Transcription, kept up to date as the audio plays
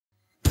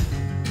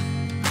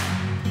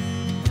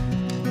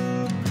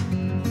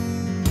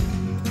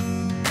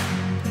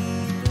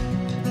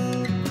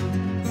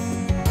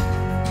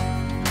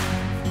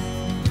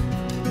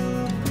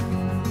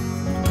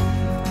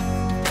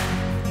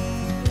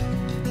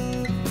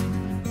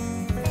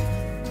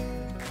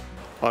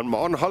I'm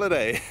on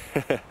holiday.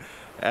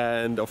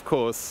 And of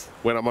course,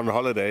 when I'm on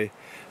holiday,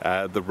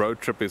 the road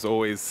trip is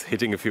always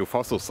hitting a few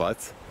fossil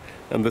sites,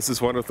 and this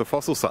is one of the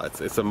fossil sites.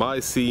 It's a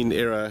Miocene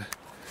era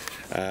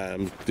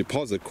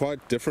deposit,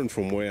 quite different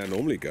from where I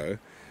normally go,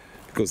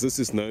 because this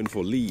is known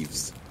for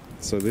leaves.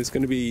 So there's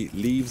going to be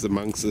leaves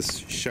amongst this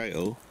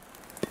shale,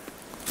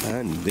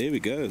 and there we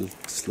go.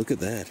 Just look at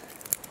that.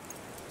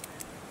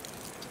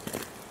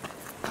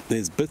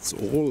 There's bits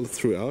all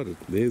throughout it.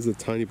 There's a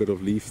tiny bit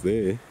of leaf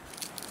there.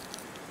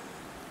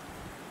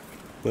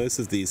 Most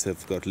of these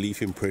have got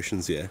leaf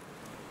impressions here.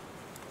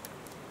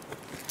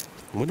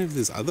 I wonder if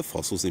there's other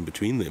fossils in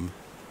between them,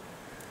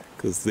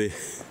 because there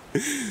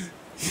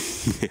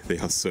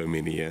are so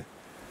many here.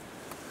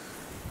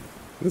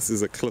 This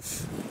is a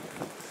cliff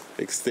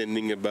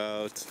extending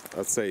about,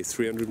 I'd say,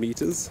 300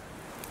 meters.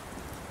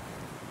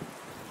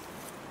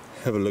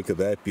 Have a look at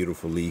that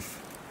beautiful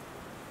leaf.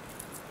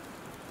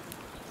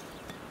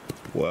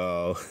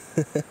 Wow.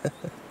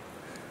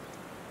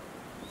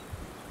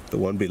 The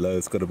one below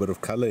has got a bit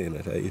of color in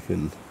it,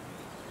 even.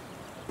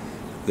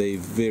 They're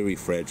very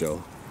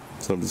fragile,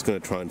 so I'm just going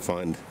to try and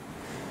find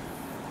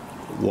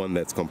one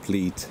that's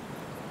complete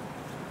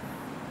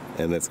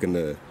and that's going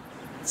to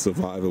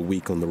survive a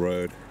week on the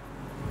road.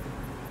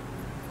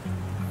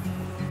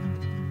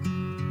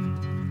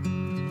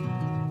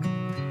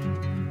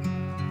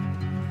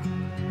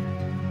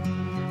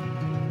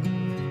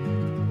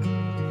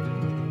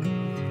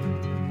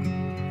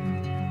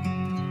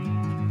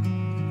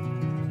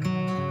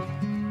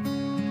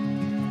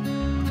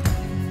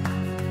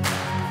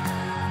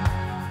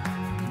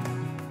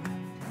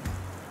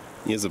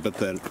 Here's a bit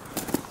that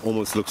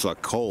almost looks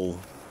like coal.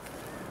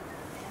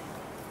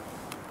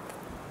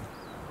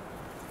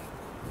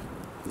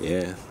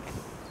 Yeah,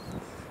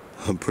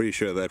 I'm pretty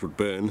sure that would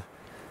burn.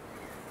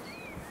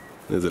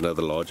 There's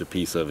another larger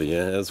piece over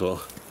here as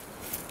well.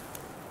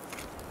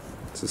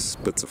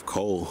 Just bits of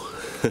coal.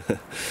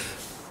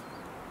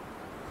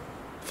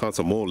 Found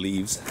some more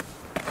leaves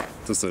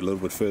just a little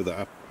bit further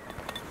up.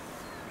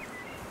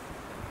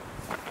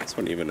 This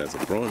one even has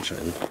a branch, I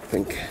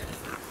think.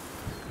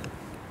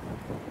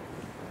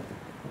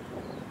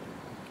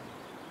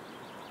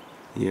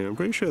 Yeah, I'm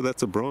pretty sure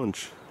that's a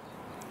branch.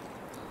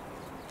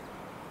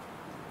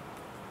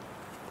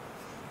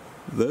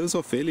 Those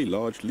are fairly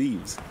large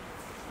leaves.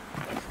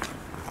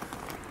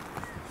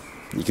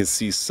 You can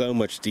see so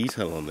much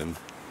detail on them.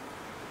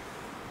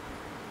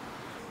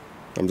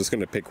 I'm just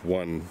going to pick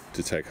one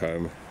to take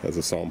home as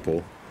a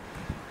sample.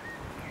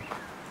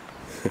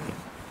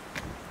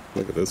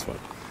 Look at this one.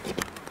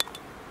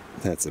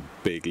 That's a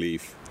big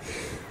leaf.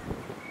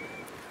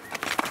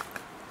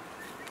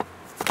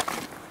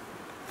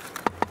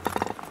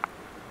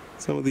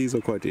 Some of these are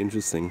quite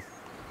interesting.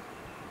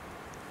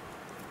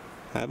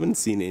 I haven't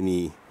seen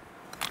any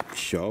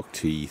shark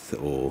teeth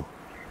or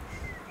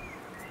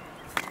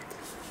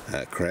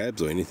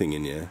crabs or anything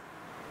in here.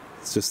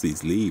 It's just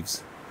these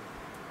leaves.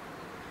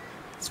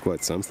 It's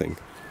quite something.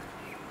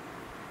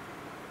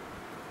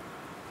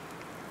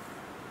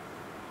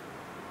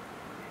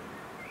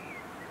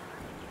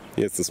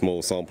 Here's the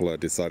small sample I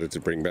decided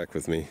to bring back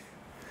with me.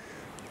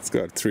 It's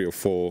got 3 or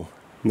 4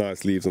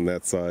 nice leaves on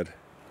that side.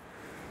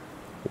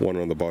 One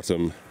on the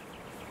bottom,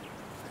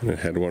 and it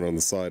had one on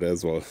the side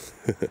as well.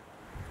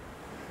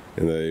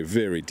 And they're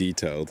very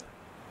detailed.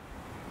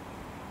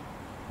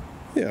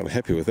 Yeah, I'm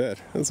happy with that.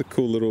 That's a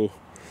cool little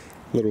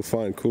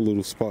find, cool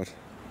little spot.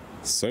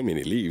 So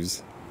many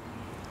leaves.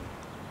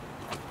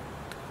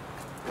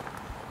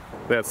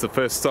 That's the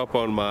first stop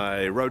on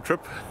my road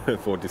trip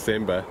for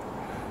December,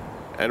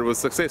 and it was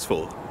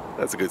successful.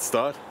 That's a good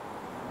start.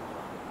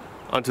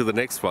 On to the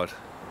next spot,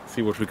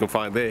 see what we can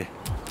find there.